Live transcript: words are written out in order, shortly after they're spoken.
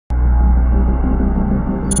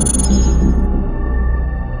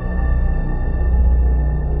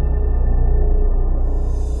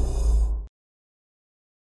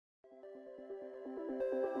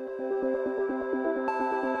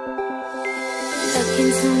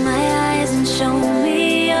into my eyes and show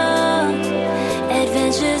me your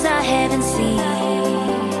adventures I haven't seen.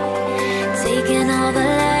 Taking all the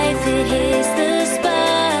life, it hits the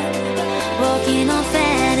spot. Walking on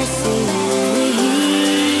fantasy.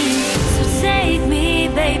 So take me,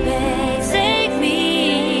 baby, take me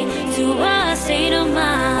to a state of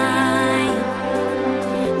mind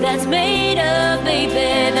that's made up,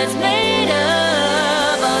 baby, that's made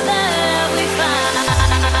up all that we find.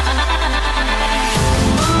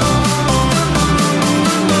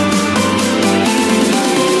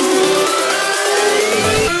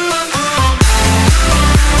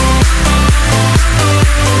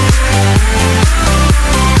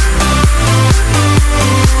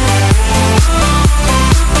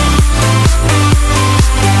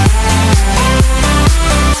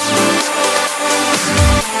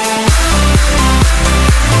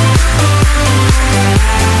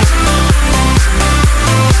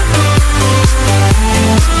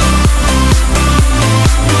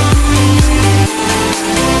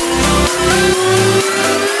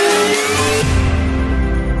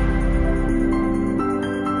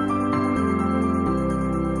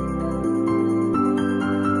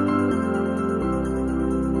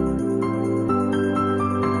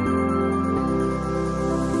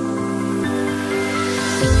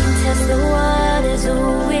 The waters,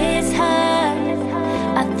 oh, it's hard.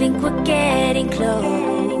 I think we're getting close.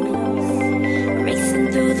 Racing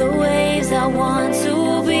through the waves, I want to